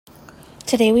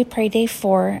Today we pray day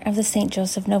 4 of the St.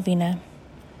 Joseph Novena.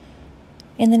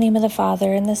 In the name of the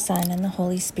Father, and the Son, and the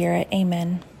Holy Spirit.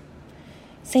 Amen.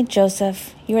 St.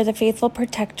 Joseph, you are the faithful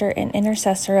protector and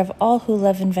intercessor of all who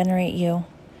love and venerate you.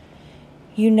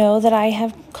 You know that I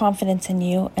have confidence in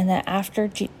you, and that after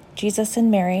Jesus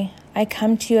and Mary, I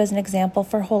come to you as an example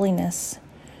for holiness,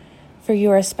 for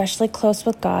you are especially close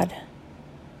with God.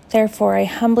 Therefore, I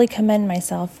humbly commend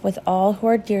myself with all who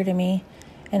are dear to me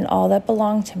and all that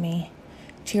belong to me,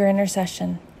 to your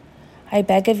intercession. I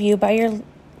beg of you by your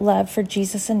love for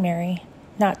Jesus and Mary,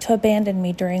 not to abandon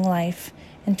me during life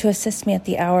and to assist me at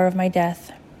the hour of my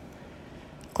death.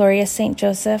 Glorious Saint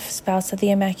Joseph, spouse of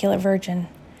the Immaculate Virgin,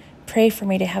 pray for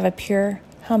me to have a pure,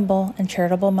 humble, and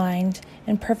charitable mind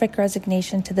and perfect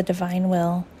resignation to the divine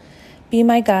will. Be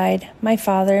my guide, my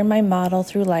father, and my model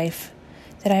through life,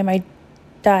 that I might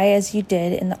die as you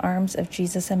did in the arms of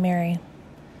Jesus and Mary.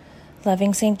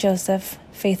 Loving Saint Joseph,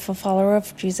 faithful follower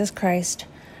of Jesus Christ,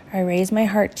 I raise my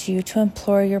heart to you to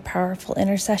implore your powerful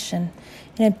intercession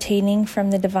in obtaining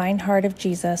from the divine heart of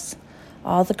Jesus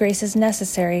all the graces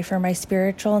necessary for my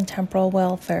spiritual and temporal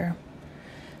welfare,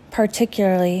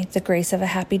 particularly the grace of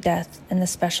a happy death and the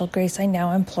special grace I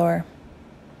now implore.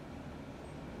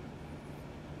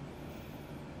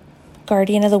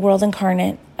 Guardian of the world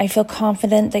incarnate, I feel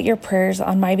confident that your prayers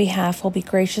on my behalf will be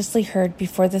graciously heard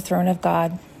before the throne of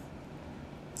God.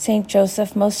 Saint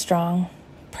Joseph, most strong,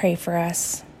 pray for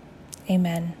us.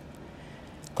 Amen.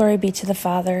 Glory be to the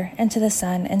Father, and to the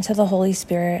Son, and to the Holy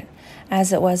Spirit,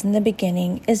 as it was in the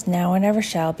beginning, is now, and ever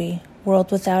shall be,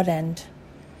 world without end.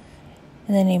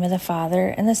 In the name of the Father,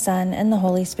 and the Son, and the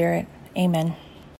Holy Spirit. Amen.